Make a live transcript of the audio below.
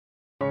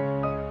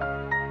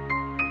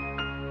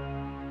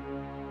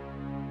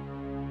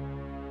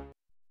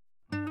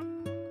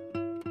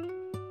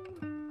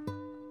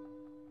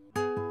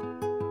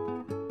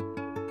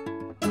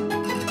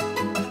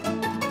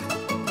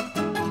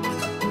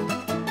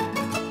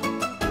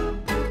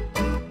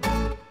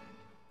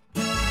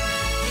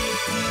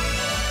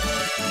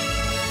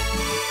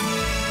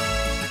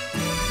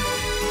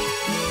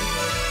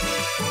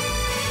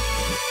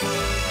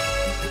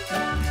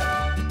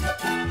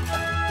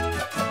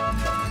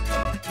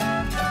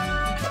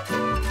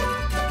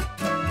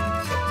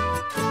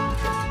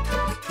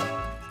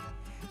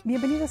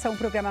Bienvenidos a un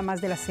programa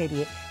más de la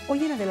serie.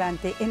 Hoy en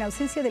adelante, en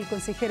ausencia del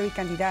consejero y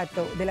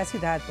candidato de la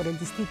ciudad por el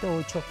Distrito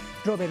 8,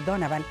 Robert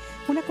Donovan,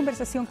 una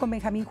conversación con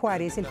Ben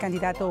Juarez, el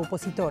candidato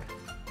opositor.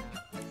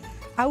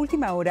 A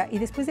última hora, y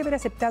después de haber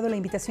aceptado la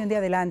invitación de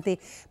Adelante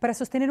para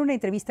sostener una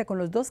entrevista con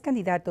los dos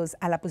candidatos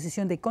a la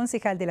posición de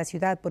concejal de la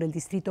ciudad por el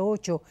Distrito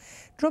 8,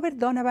 Robert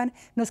Donovan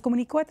nos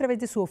comunicó a través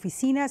de su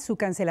oficina su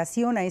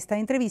cancelación a esta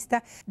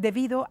entrevista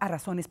debido a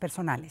razones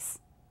personales.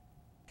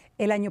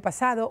 El año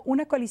pasado,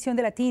 una coalición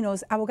de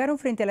latinos abogaron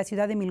frente a la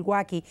ciudad de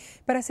Milwaukee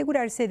para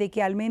asegurarse de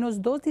que al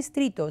menos 2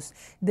 distritos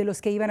de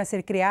los que iban a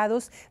ser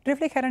creados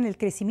reflejaran el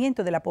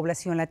crecimiento de la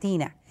población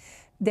latina.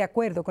 De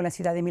acuerdo con la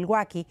ciudad de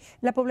Milwaukee,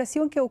 la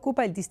población que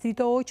ocupa el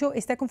Distrito 8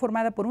 está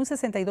conformada por un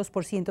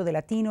 62% de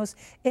latinos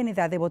en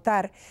edad de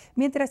votar,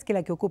 mientras que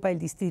la que ocupa el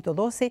Distrito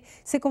 12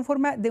 se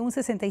conforma de un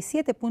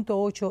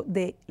 67.8%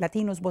 de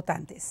latinos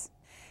votantes.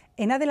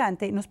 En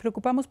adelante, nos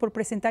preocupamos por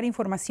presentar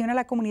información a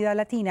la comunidad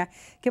latina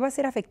que va a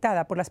ser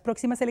afectada por las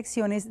próximas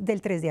elecciones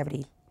del 3 de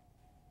abril.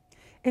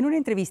 En una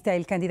entrevista,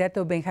 el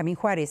candidato Ben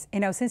Juarez,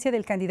 en ausencia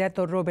del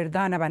candidato Robert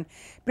Donovan,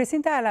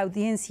 presenta a la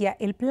audiencia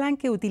el plan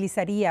que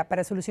utilizaría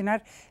para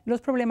solucionar los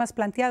problemas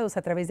planteados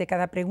a través de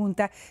cada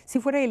pregunta si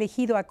fuera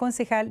elegido a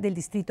concejal del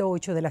Distrito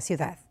 8 de la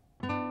ciudad.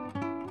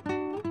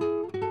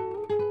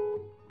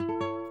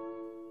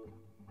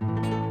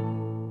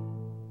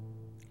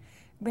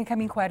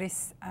 Ben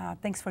Juarez,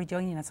 thanks for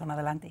joining us on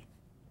Adelante.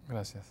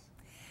 Gracias.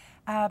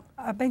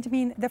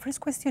 Benjamin, the first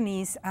question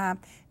is,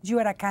 you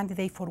are a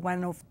candidate for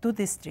one of 2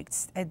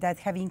 districts that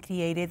have been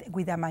created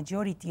with a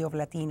majority of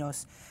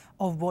Latinos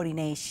of voting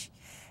age.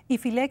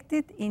 If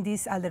elected in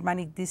this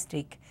aldermanic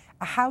district,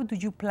 how do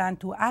you plan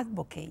to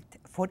advocate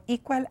for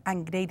equal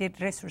and graded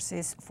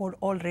resources for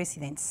all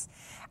residents,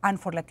 and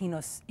for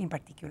Latinos in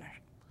particular?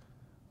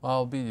 Well,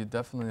 I'll be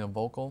definitely a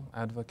vocal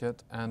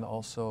advocate and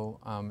also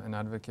an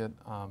advocate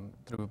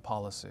through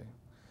policy.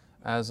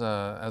 As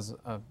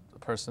a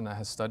person that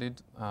has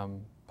studied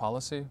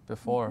policy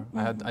before,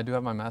 I do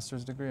have my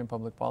master's degree in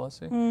public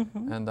policy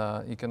and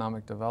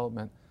economic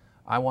development.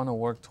 I want to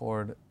work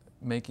toward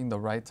making the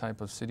right type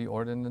of city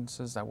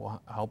ordinances that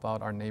will help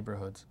out our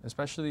neighborhoods,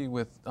 especially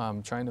with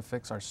trying to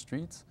fix our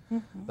streets.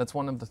 That's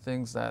one of the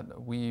things that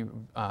we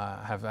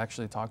have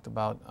actually talked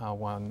about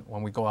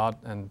when we go out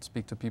and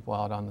speak to people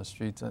out on the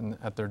streets and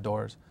at their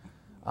doors.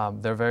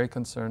 They're very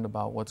concerned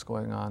about what's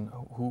going on,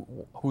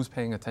 who's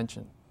paying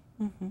attention.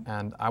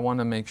 And I want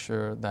to make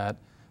sure that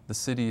the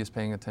city is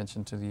paying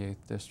attention to the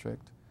 8th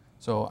district.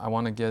 So I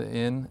want to get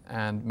in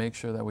and make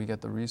sure that we get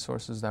the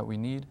resources that we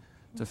need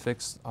to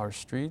fix our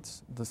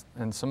streets.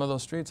 And some of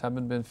those streets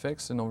haven't been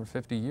fixed in over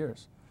 50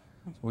 years.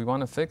 So we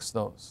want to fix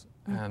those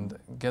and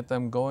get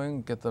them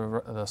going, get the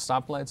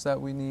stoplights that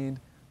we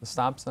need, the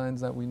stop signs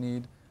that we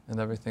need, and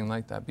everything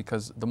like that.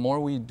 Because the more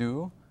we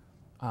do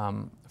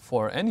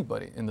for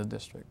anybody in the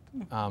district,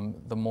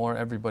 the more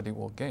everybody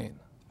will gain.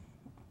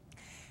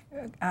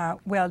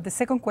 Well, the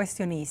second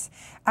question is,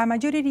 a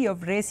majority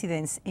of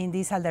residents in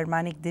this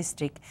aldermanic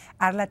district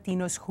are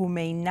Latinos who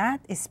may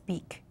not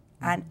speak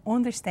and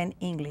understand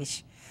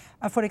English.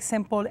 For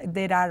example,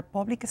 there are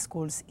public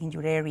schools in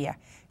your area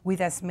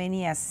with as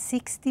many as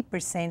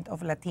 60%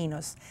 of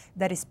Latinos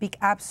that speak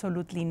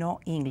absolutely no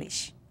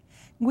English,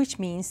 which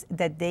means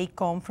that they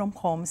come from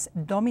homes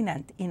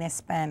dominant in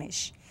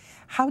Spanish.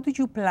 How do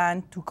you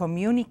plan to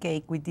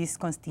communicate with this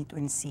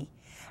constituency?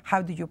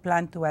 How do you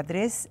plan to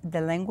address the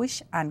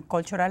language and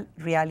cultural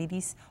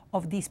realities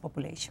of this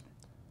population?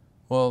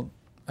 Well,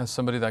 as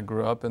somebody that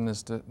grew up in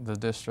the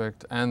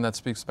district and that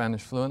speaks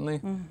Spanish fluently,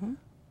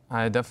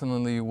 I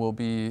definitely will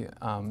be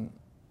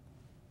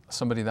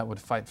somebody that would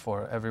fight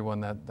for everyone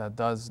that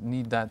does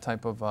need that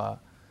type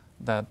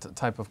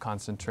of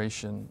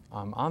concentration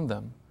on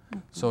them.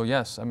 So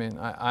yes, I mean,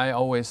 I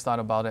always thought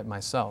about it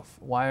myself.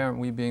 Why aren't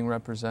we being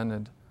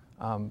represented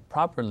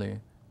properly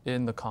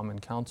in the Common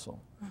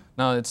Council?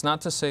 Now, it's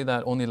not to say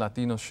that only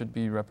Latinos should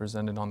be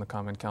represented on the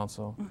Common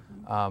Council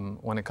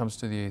when it comes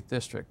to the 8th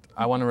District.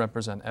 I want to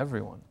represent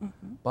everyone.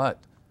 But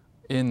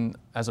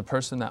as a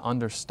person that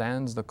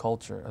understands the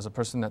culture, as a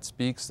person that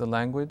speaks the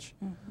language,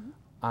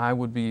 I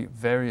would be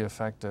very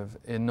effective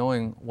in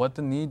knowing what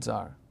the needs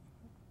are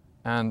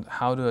and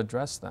how to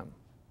address them.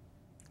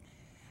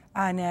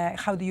 And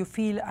how do you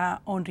feel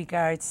on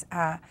regards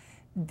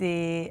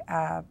the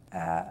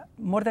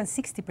more than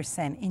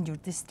 60% in your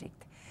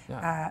district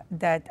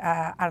that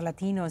are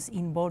Latinos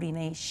in voting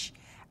age,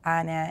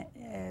 and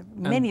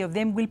many of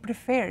them will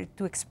prefer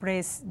to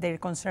express their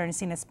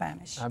concerns in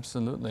Spanish?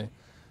 Absolutely.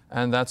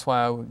 And that's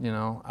why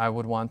I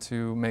would want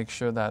to make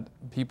sure that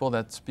people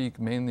that speak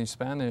mainly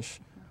Spanish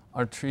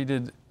are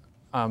treated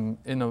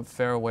in a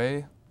fair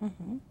way,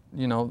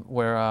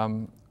 where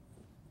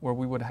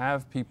we would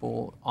have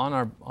people on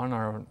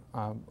our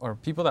or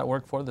people that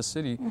work for the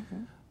city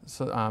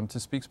to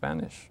speak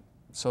Spanish,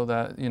 so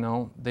that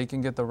they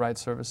can get the right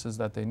services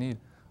that they need.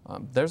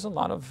 There's a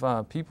lot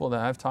of people that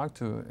I've talked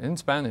to in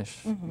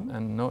Spanish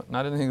and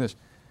not in English.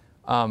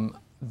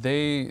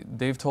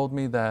 They've told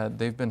me that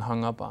they've been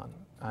hung up on,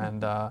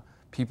 and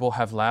people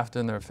have laughed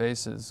in their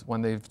faces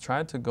when they've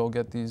tried to go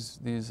get these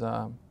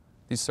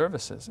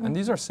services. And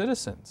these are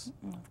citizens.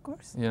 Of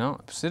course. You know,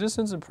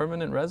 citizens and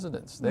permanent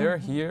residents. They're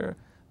here,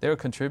 they're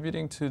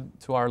contributing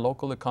to our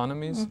local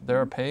economies,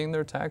 they're paying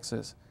their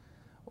taxes.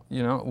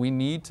 You know, we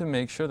need to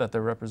make sure that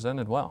they're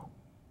represented well.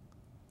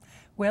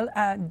 Well,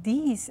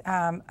 these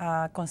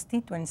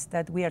constituents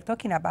that we are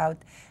talking about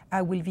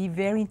will be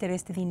very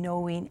interested in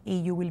knowing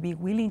if you will be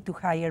willing to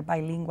hire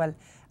bilingual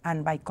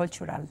and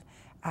bicultural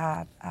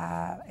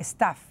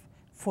staff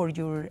for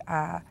your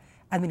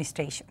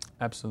administration.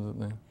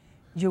 Absolutely.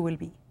 You will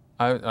be.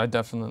 I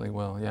definitely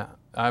will, yeah.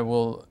 I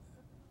will.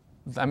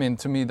 I mean,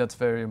 to me, that's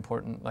very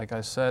important. Like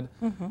I said,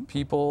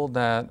 people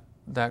that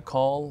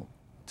call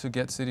to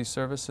get city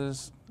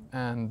services,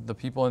 and the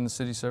people in the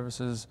city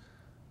services,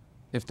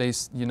 if they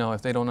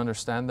don't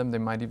understand them, they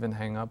might even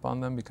hang up on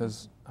them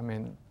because, I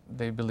mean,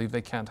 they believe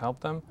they can't help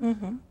them.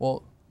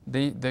 Well,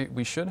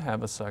 we should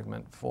have a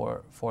segment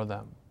for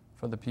them,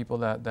 for the people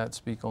that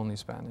speak only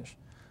Spanish.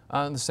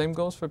 The same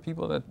goes for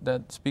people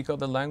that speak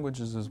other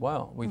languages as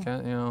well. We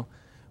can't,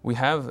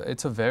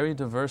 it's a very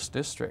diverse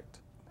district,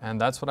 and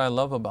that's what I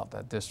love about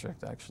that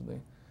district,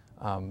 actually.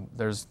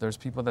 There's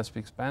people that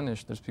speak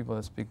Spanish, there's people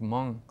that speak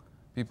Hmong,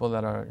 people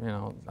that are,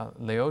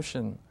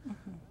 Laotian,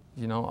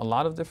 a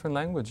lot of different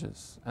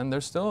languages. And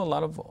there's still a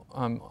lot of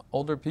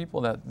older people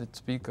that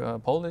speak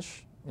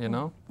Polish,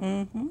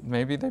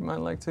 Maybe they might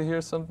like to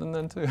hear something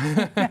then too.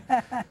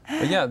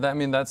 But yeah,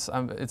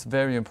 it's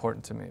very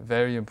important to me,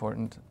 very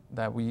important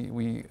that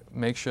we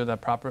make sure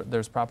that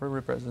there's proper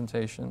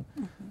representation,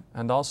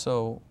 and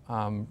also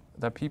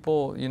that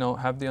people,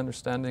 have the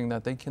understanding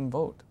that they can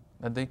vote,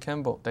 that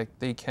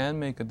they can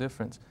make a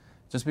difference.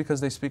 Just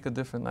because they speak a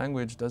different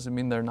language doesn't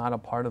mean they're not a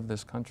part of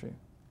this country.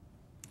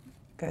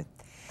 Good.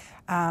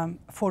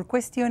 For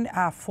question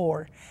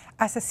 4,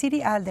 as a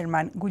city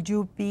alderman, would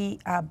you be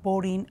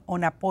voting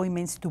on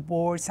appointments to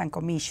boards and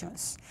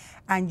commissions,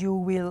 and you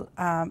will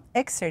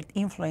exert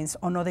influence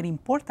on other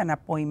important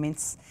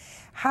appointments?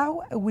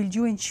 How will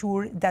you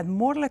ensure that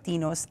more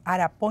Latinos are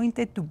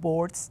appointed to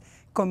boards,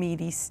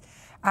 committees?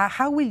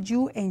 How will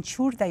you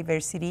ensure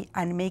diversity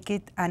and make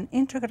it an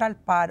integral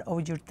part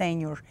of your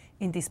tenure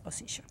in this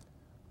position?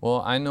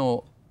 Well, I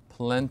know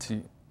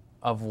plenty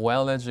of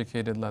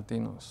well-educated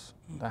Latinos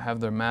that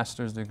have their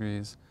master's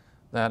degrees,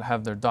 that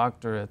have their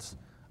doctorates.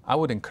 I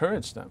would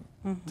encourage them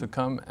to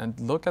come and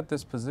look at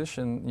this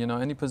position,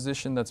 any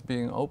position that's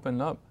being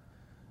opened up,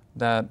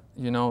 that,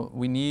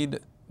 we need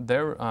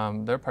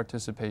their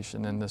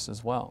participation in this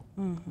as well.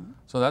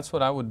 So that's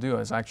what I would do,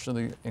 is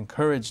actually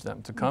encourage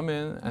them to come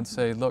in and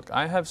say, look,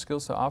 I have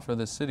skills to offer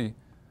this city.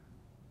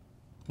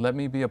 Let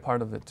me be a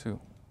part of it too.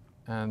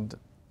 And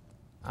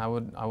I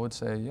would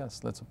say,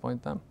 yes, let's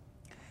appoint them.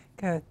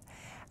 Good.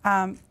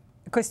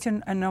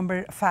 Question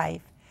number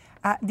 5.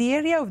 The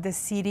area of the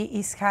city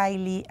is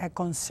highly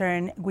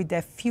concerned with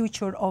the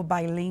future of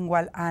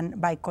bilingual and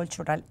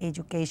bicultural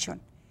education,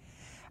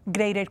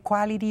 greater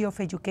quality of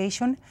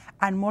education,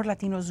 and more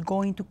Latinos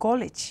going to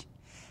college.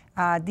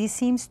 This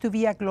seems to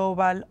be a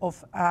global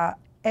of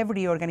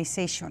every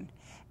organization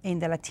in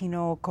the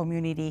Latino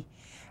community.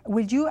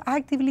 Will you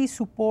actively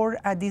support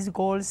these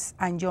goals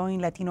and join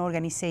Latino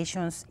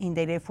organizations in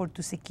their effort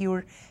to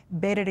secure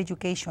better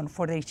education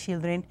for their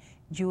children,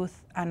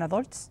 youth, and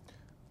adults?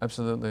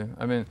 Absolutely.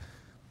 I mean,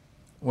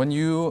 when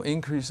you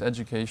increase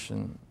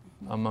education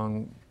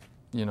among,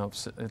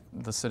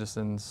 the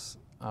citizens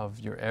of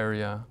your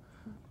area,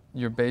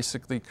 you're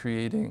basically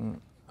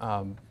creating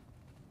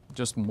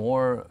just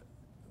more,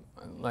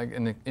 like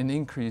an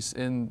increase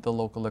in the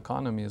local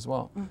economy as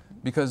well.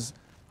 Because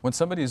when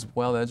somebody is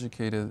well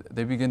educated,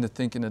 they begin to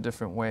think in a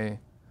different way,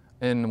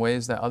 in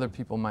ways that other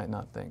people might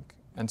not think.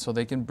 And so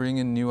they can bring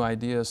in new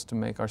ideas to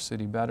make our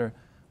city better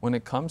when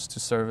it comes to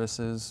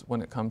services,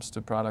 when it comes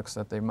to products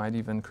that they might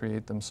even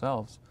create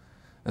themselves.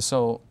 And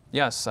so,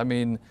 yes, I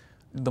mean,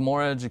 the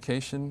more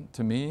education,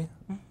 to me,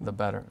 the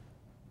better.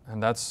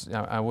 And that's,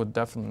 I would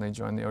definitely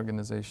join the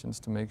organizations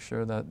to make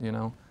sure that,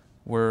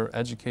 we're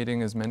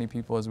educating as many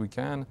people as we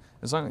can,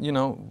 as long,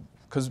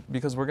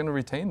 because we're going to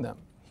retain them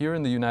here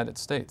in the United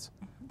States.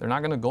 They're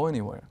not going to go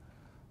anywhere.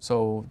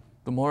 So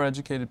the more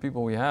educated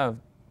people we have,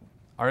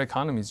 our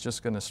economy is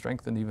just going to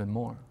strengthen even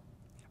more.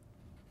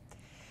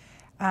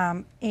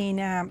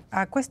 In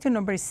question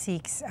number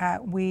 6,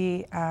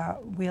 we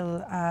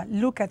will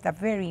look at a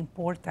very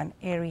important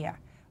area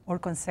or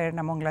concern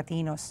among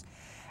Latinos.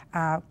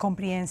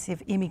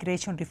 Comprehensive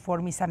immigration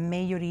reform is a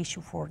major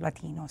issue for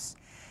Latinos.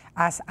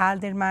 As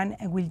alderman,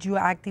 will you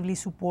actively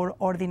support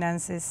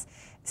ordinances,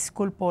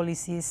 school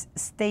policies,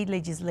 state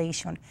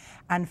legislation,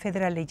 and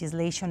federal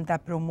legislation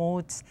that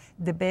promotes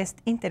the best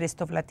interest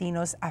of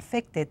Latinos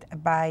affected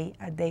by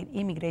their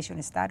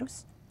immigration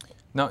status?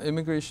 Now,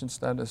 immigration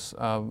status,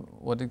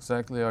 what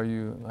exactly are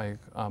you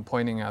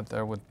pointing at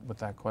there with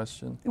that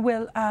question?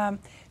 Well,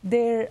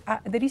 there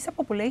is a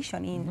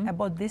population in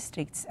both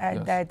districts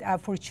Yes.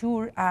 that for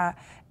sure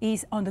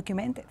is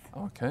undocumented.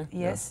 Okay.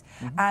 Yes,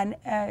 and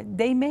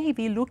they may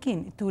be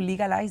looking to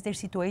legalize their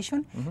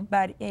situation,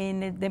 but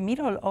in the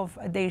middle of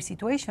their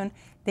situation,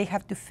 they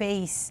have to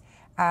face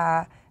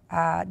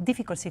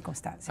difficult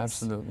circumstances.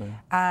 Absolutely.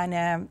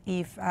 And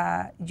if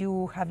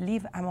you have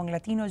lived among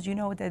Latinos, you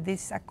know that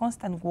this is a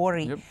constant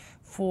worry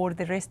for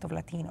the rest of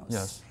Latinos.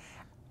 Yes,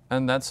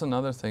 and that's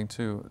another thing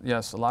too.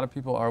 Yes, a lot of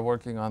people are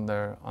working on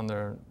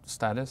their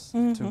status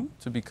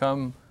to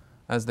become,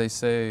 as they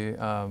say,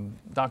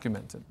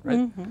 documented,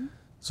 right?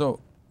 So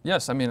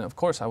yes, I mean, of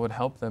course, I would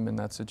help them in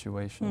that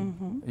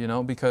situation, you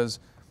know, because,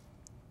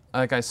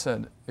 like I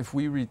said, if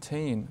we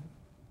retain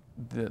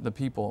the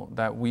people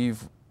that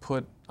we've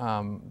put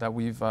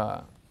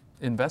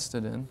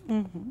invested in,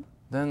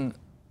 then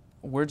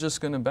we're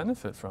just going to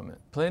benefit from it,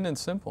 plain and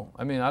simple.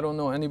 I mean, I don't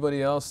know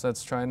anybody else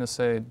that's trying to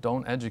say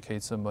don't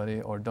educate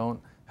somebody or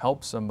don't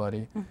help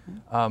somebody.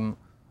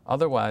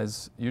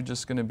 Otherwise, you're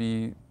just going to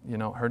be, you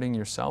know, hurting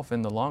yourself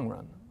in the long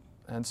run.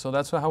 And so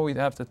that's how we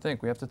have to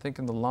think. We have to think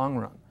in the long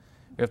run.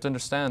 We have to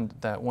understand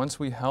that once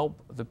we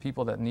help the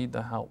people that need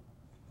the help,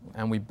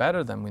 and we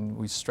better them,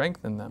 we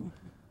strengthen them,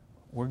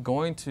 we're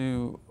going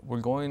to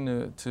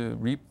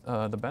reap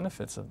the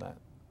benefits of that.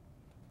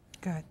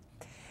 Good.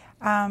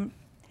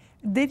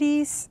 There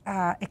is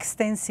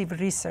extensive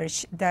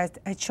research that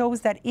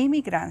shows that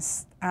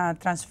immigrants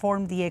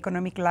transform the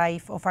economic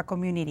life of a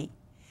community.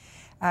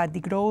 The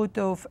growth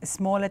of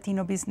small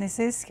Latino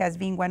businesses has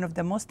been one of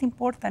the most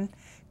important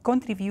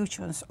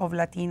contributions of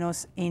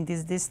Latinos in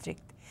this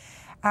district.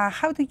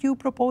 How do you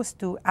propose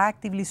to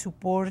actively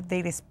support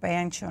their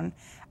expansion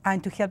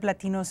and to help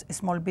Latinos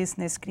small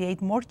business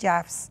create more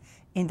jobs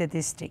in the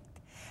district?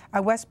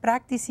 What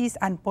practices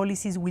and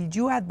policies will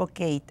you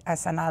advocate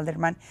as an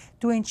alderman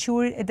to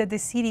ensure that the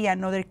city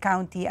and other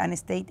county and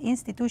state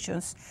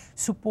institutions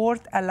support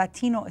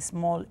Latino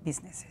small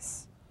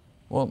businesses?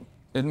 Well,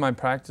 in my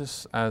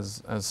practice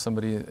as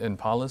somebody in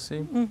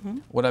policy,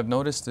 what I've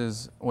noticed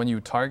is when you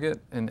target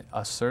in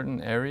a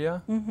certain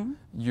area,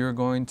 you're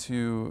going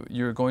to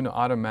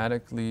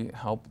automatically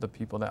help the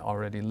people that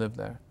already live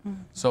there.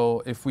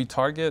 So if we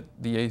target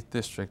the 8th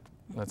district,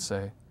 let's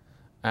say,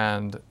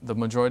 and the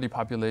majority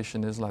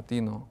population is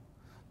Latino,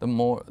 the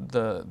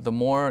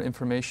more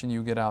information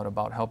you get out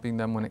about helping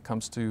them when it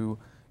comes to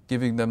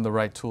giving them the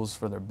right tools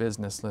for their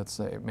business, let's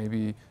say,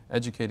 maybe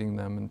educating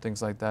them and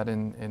things like that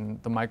in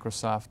the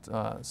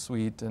Microsoft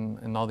suite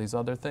and all these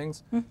other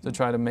things to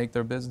try to make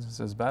their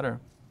businesses better.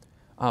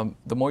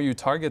 The more you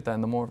target that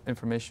and the more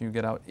information you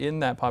get out in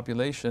that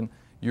population,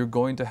 you're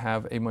going to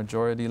have a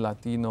majority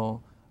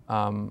Latino,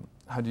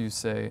 how do you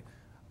say,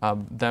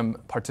 them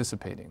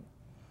participating.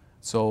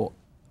 So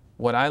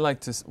what I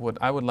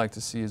would like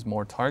to see is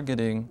more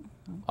targeting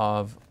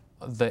of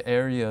the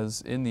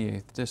areas in the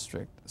 8th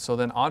district. So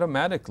then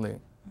automatically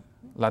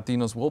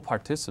Latinos will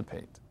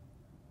participate.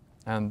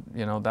 And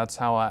you know, that's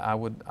how I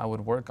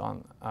would work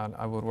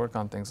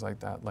on things like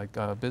that,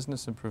 like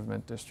business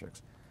improvement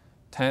districts,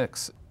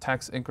 tax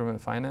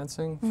increment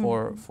financing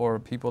for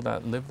people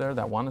that live there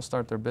that want to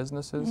start their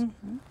businesses.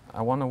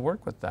 I want to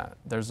work with that.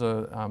 There's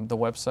the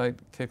website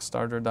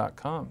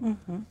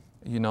kickstarter.com.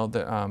 You know,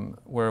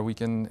 where we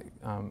can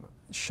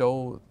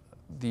show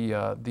the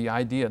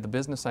idea, the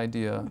business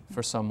idea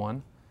for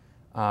someone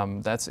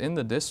that's in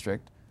the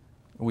district.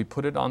 We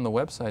put it on the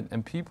website,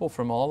 and people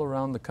from all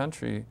around the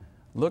country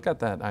look at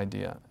that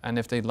idea, and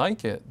if they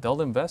like it,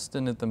 they'll invest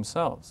in it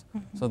themselves.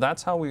 So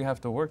that's how we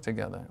have to work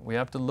together. We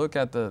have to look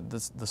at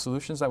the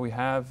solutions that we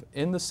have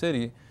in the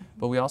city,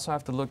 but we also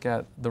have to look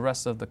at the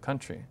rest of the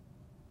country.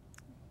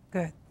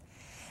 Good.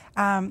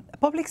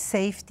 Public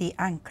safety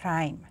and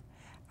crime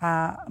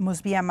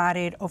must be a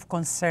matter of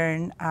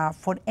concern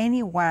for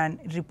anyone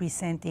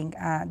representing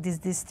this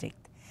district.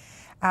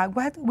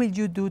 What will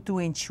you do to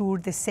ensure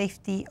the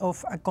safety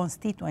of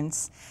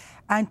constituents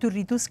and to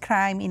reduce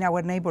crime in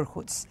our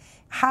neighborhoods?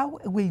 How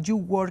will you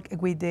work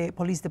with the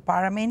police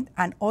department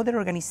and other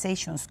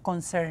organizations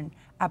concerned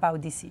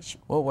about this issue?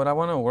 Well, what I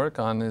want to work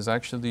on is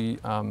actually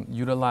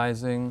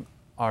utilizing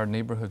our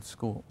neighborhood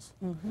schools.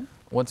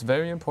 What's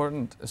very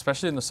important,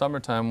 especially in the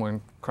summertime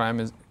when crime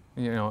is,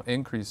 you know,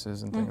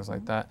 increases and things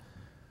like that.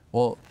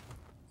 Well,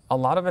 a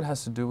lot of it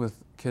has to do with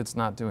kids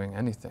not doing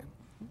anything,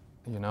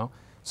 you know?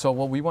 So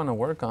what we want to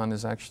work on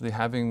is actually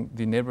having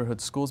the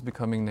neighborhood schools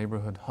becoming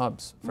neighborhood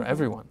hubs for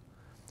everyone.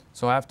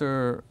 So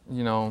after,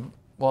 you know,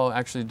 well,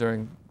 actually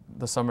during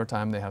the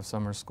summertime they have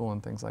summer school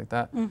and things like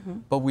that.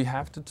 But we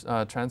have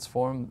to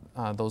transform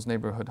those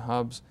neighborhood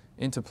hubs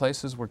into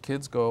places where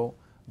kids go,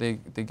 they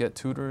get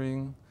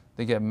tutoring,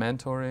 they get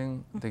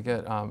mentoring, they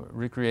get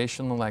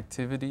recreational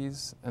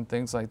activities and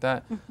things like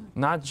that,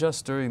 not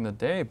just during the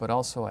day, but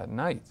also at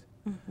night.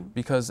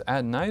 Because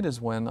at night is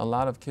when a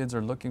lot of kids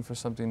are looking for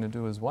something to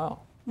do as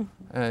well.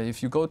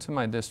 If you go to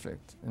my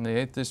district, in the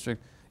 8th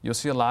district, you'll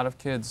see a lot of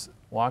kids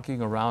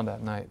walking around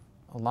at night,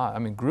 a lot, I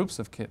mean groups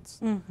of kids.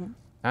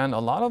 And a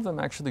lot of them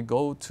actually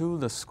go to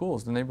the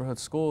schools, the neighborhood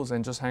schools,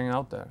 and just hang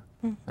out there.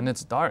 And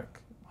it's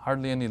dark,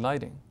 hardly any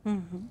lighting.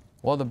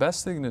 Well, the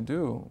best thing to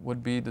do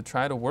would be to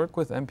try to work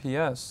with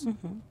MPS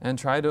and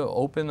try to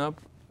open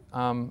up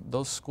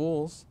those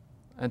schools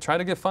and try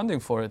to get funding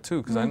for it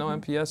too, because I know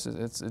MPS,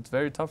 it's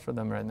very tough for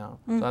them right now.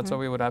 So that's why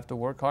we would have to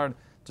work hard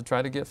to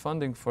try to get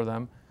funding for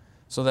them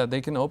so that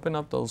they can open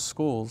up those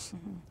schools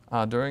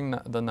during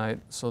the night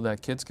so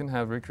that kids can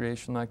have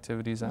recreational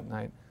activities at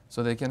night,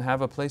 so they can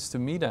have a place to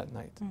meet at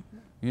night.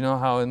 You know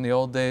how in the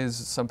old days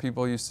some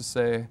people used to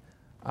say,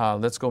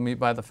 let's go meet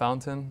by the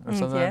fountain or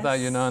something like that,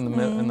 you know,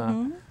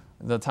 in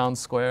the town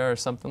square or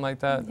something like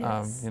that,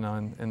 you know,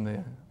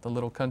 in the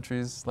little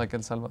countries like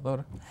El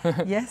Salvador.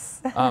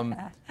 Yes.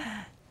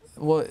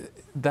 Well,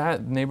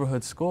 that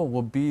neighborhood school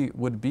would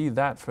be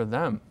that for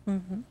them.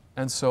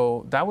 And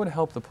so that would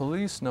help the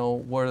police know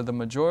where the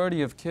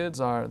majority of kids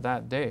are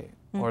that day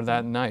or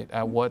that night,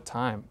 at what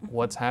time,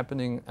 what's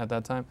happening at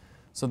that time.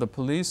 So the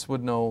police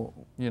would know,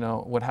 you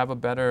know, would have a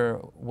better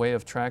way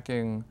of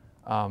tracking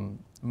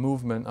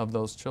movement of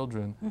those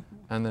children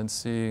and then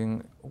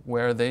seeing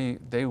where they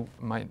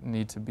might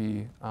need to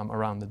be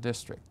around the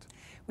district.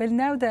 Well,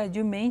 now that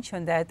you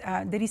mentioned that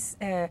there is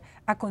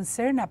a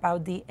concern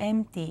about the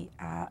empty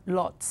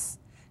lots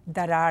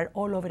that are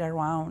all over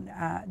around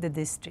the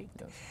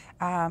district.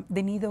 Yes.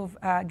 The need of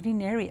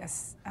green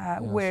areas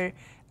where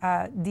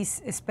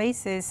these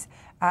spaces,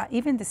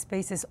 even the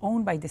spaces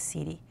owned by the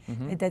city,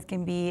 that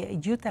can be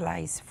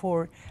utilized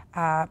for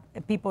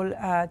people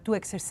to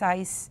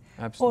exercise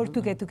or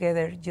to get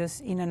together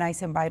just in a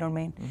nice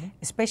environment,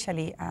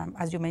 especially,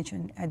 as you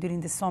mentioned,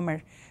 during the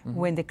summer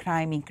when the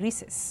crime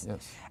increases.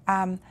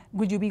 Yes.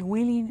 Would you be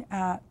willing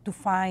to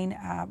find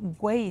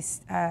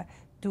ways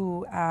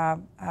to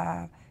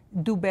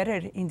do better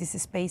in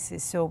these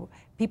spaces so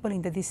people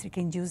in the district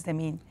can use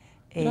them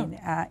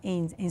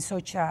in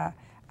such a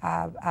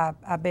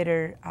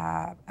better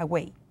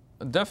way?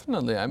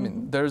 Definitely. I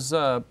mean, there's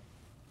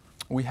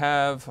we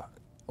have.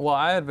 Well,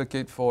 I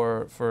advocate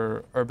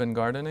for urban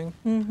gardening.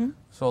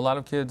 So a lot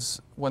of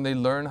kids, when they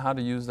learn how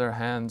to use their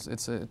hands,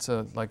 it's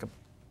like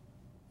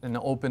an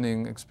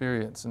opening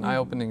experience, an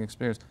eye-opening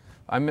experience.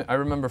 I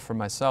remember for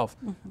myself,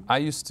 I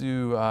used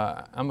to,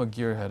 I'm a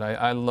gearhead.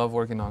 I love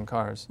working on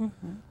cars.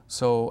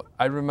 So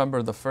I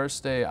remember the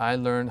first day I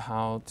learned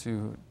how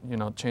to, you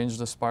know, change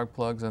the spark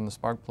plugs and the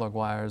spark plug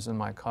wires in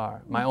my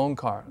car, my own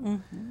car.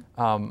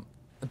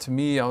 To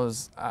me,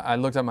 I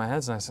looked at my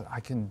hands and I said,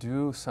 I can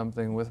do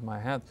something with my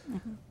hands.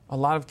 A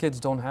lot of kids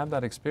don't have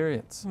that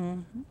experience.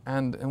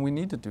 And we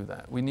need to do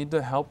that. We need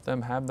to help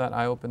them have that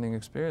eye-opening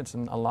experience.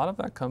 And a lot of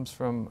that comes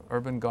from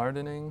urban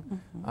gardening.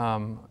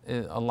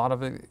 A lot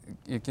of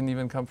it can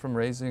even come from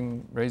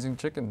raising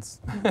chickens.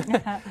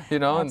 You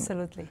know?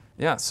 Absolutely.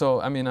 Yeah,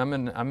 so I mean, I'm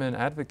an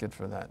advocate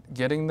for that.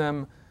 Getting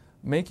them,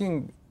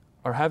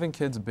 or having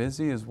kids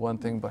busy is one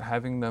thing, but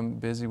having them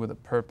busy with a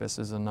purpose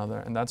is another,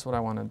 and that's what I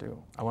want to do.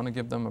 I want to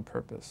give them a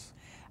purpose.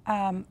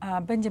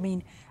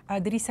 Benjamin,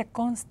 there is a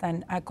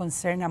constant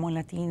concern among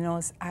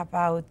Latinos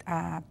about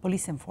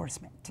police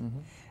enforcement.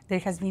 There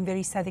has been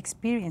very sad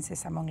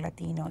experiences among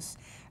Latinos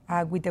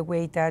with the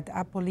way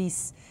that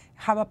police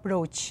have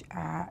approached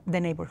the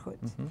neighborhood.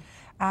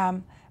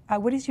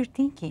 What is your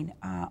thinking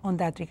on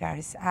that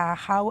regards?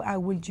 How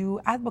will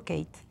you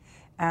advocate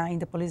in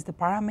the police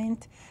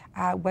department?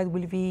 What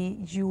will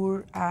be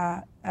your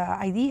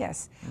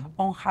ideas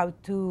on how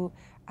to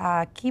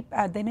keep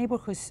the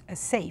neighborhoods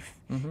safe,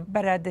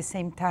 but at the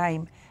same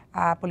time,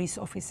 police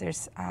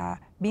officers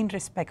being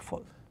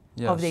respectful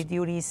of their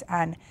duties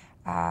and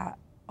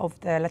of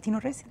the Latino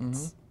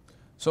residents?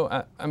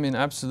 So, I mean,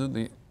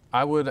 absolutely.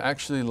 I would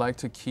actually like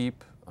to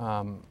keep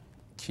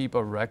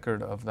a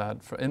record of that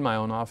in my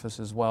own office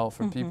as well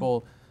for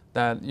people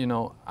that, you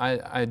know,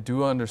 I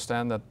do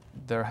understand that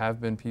there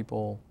have been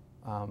people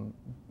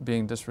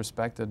being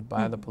disrespected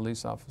by the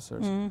police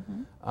officers.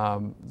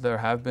 There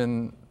have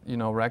been, you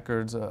know,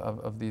 records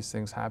of these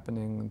things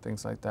happening and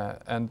things like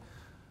that. And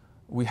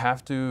we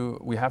have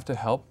to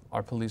help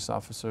our police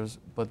officers,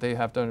 but they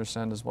have to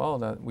understand as well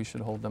that we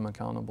should hold them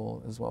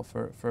accountable as well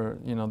for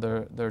you know,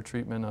 their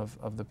treatment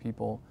of the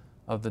people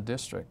of the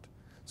district.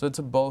 So it's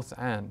a both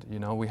and, you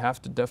know, we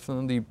have to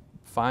definitely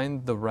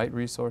find the right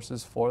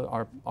resources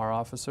for our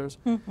officers,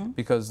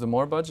 because the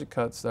more budget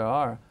cuts there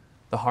are,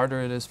 the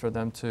harder it is for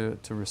them to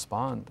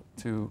respond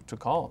to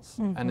calls.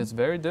 And it's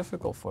very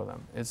difficult for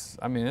them.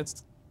 I mean,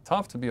 it's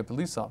tough to be a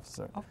police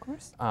officer. Of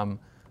course.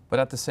 But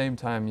at the same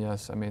time,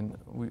 yes, I mean,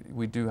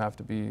 we do have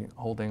to be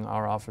holding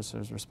our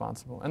officers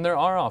responsible. And there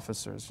are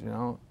officers, you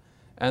know,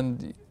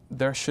 and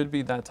there should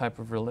be that type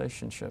of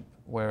relationship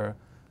where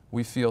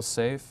we feel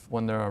safe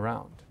when they're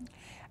around.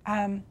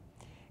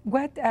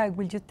 What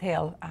will you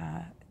tell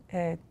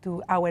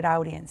to our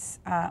audience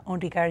on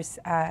regards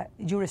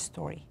your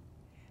story,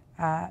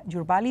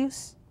 your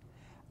values,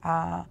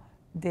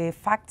 the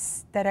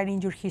facts that are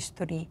in your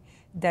history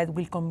that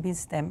will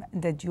convince them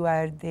that you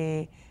are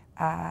the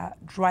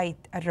right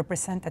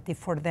representative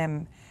for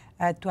them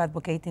to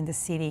advocate in the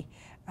city?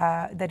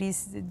 That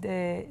is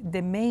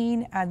the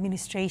main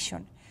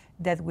administration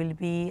that will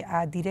be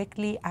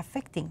directly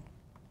affecting,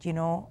 you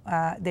know,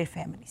 their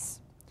families?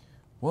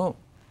 Well,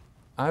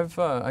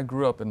 I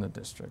grew up in the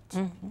district.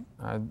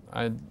 Mm-hmm.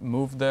 I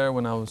moved there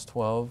when I was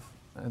 12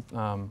 in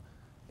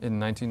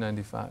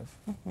 1995.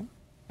 Mm-hmm.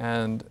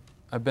 And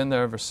I've been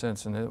there ever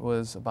since, and it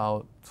was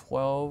about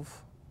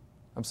 12,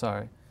 I'm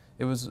sorry,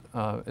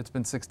 it's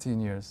been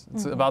 16 years.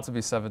 It's Mm-hmm. about to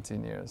be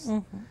 17 years.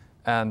 Mm-hmm.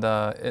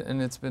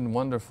 And it's been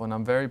wonderful, and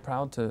I'm very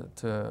proud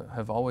to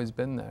have always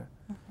been there.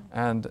 Mm-hmm.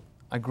 And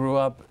I grew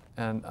up,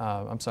 and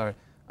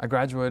I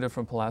graduated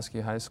from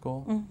Pulaski High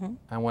School Mm-hmm.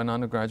 and went on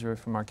to graduate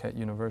from Marquette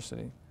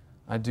University.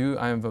 I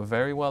am a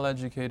very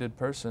well-educated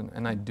person,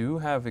 and I do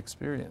have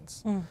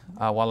experience. Mm-hmm.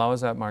 While I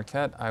was at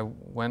Marquette, I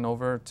went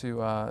over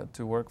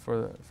to work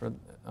for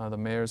the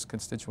mayor's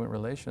constituent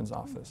relations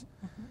office,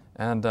 Mm-hmm.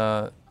 and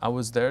I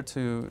was there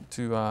to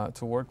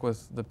work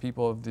with the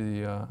people of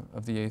the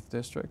 8th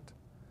district.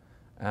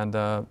 And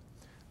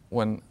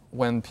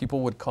when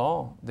people would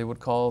call, they would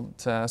call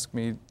to ask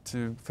me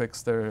to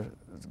fix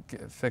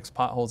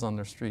potholes on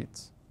their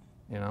streets,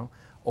 you know,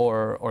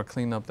 or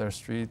clean up their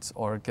streets,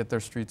 or get their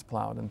streets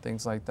plowed and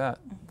things like that.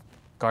 Mm-hmm.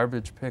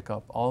 Garbage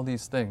pickup, all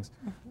these things.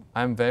 Mm-hmm.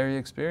 I'm very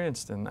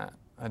experienced in that.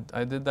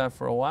 I did that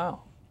for a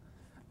while,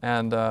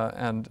 and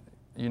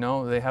you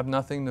know, they have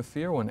nothing to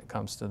fear when it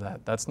comes to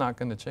that. That's not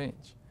going to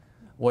change.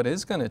 What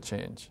is going to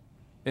change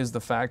is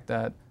the fact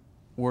that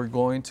we're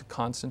going to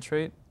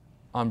concentrate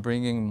on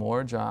bringing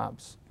more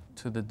jobs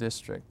to the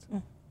district.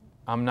 Mm.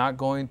 I'm not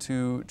going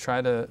to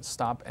try to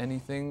stop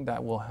anything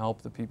that will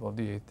help the people of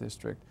the 8th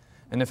district.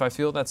 And if I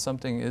feel that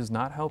something is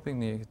not helping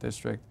the 8th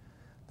district,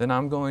 then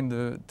I'm going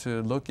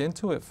to look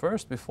into it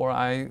first before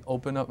I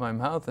open up my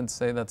mouth and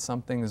say that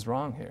something is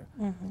wrong here.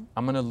 Mm-hmm.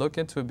 I'm going to look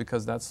into it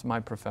because that's my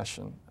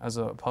profession as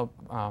a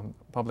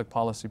public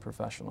policy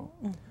professional.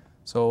 Mm-hmm.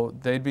 So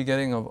they'd be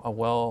getting a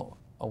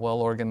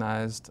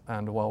well-organized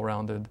and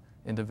well-rounded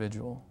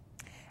individual.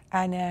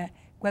 And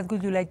what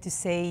would you like to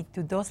say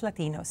to those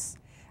Latinos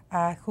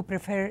who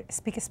prefer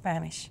speak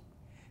Spanish,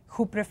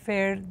 who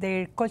prefer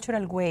their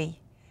cultural way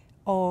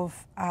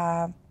of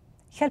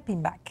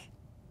helping back,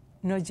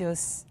 not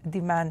just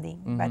demanding,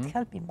 Mm-hmm. but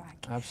helping back?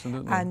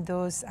 Absolutely. And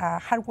those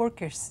hard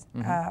workers,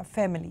 Mm-hmm.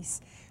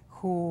 families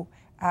who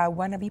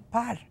want to be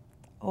part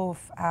of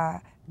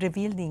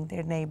rebuilding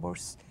their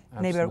neighborhoods,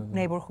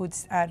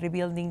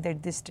 rebuilding their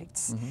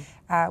districts.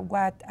 Mm-hmm.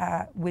 What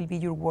will be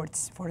your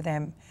words for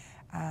them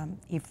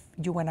if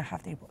you want to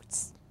have their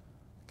words?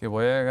 Que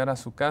voy a llegar a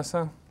su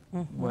casa,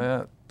 Ujú. voy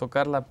a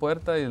tocar la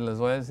puerta y les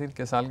voy a decir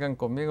que salgan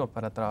conmigo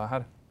para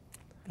trabajar.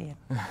 Bien.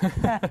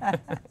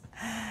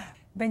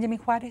 Benjamin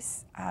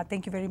Juarez,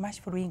 thank you very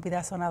much for being with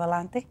us on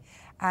Adelante,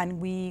 and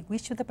we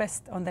wish you the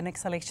best on the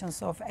next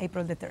elections of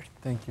April the 3rd.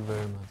 Thank you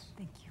very much.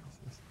 Thank you.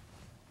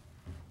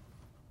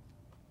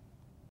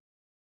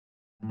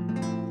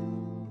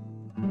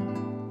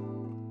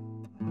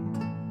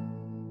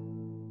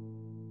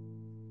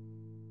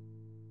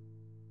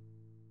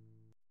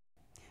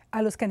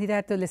 A los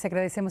candidatos les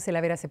agradecemos el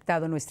haber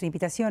aceptado nuestra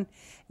invitación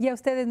y a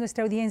ustedes,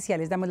 nuestra audiencia,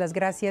 les damos las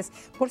gracias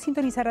por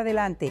sintonizar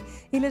Adelante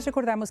y les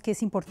recordamos que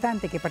es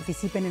importante que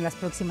participen en las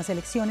próximas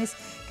elecciones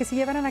que se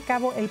llevarán a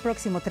cabo el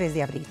próximo 3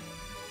 de abril.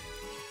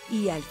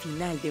 Y al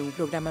final de un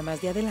programa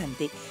más de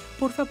Adelante,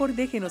 por favor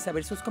déjenos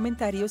saber sus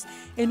comentarios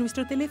en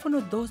nuestro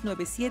teléfono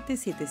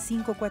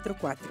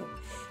 297-7544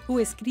 o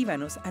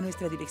escríbanos a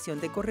nuestra dirección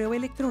de correo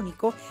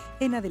electrónico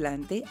en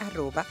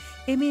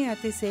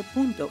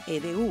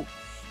adelante@matc.edu.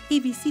 Y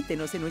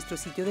visítenos en nuestro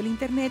sitio del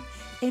internet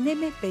en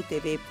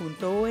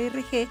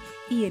mptv.org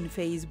y en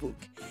Facebook.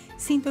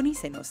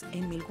 Sintonícenos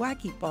en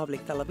Milwaukee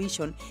Public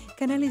Television,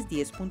 canales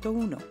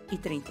 10.1 y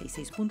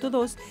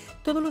 36.2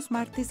 todos los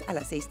martes a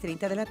las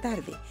 6:30 de la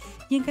tarde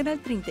y en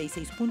canal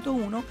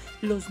 36.1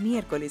 los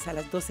miércoles a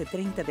las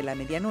 12:30 de la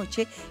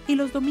medianoche y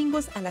los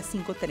domingos a las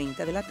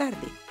 5:30 de la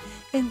tarde.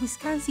 En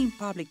Wisconsin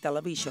Public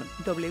Television,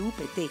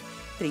 WPT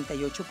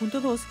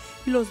 38.2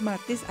 los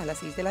martes a las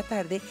 6 de la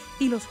tarde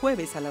y los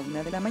jueves a la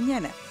 1 de la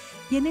mañana.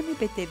 Y en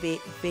MPTV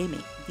PM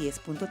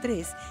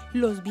 10.3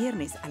 los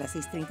viernes a las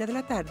 6:30 de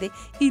la tarde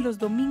y los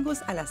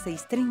domingos a las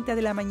 6:30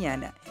 de la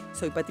mañana.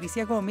 Soy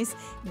Patricia Gomez.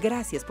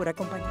 Gracias por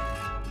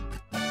acompañarme.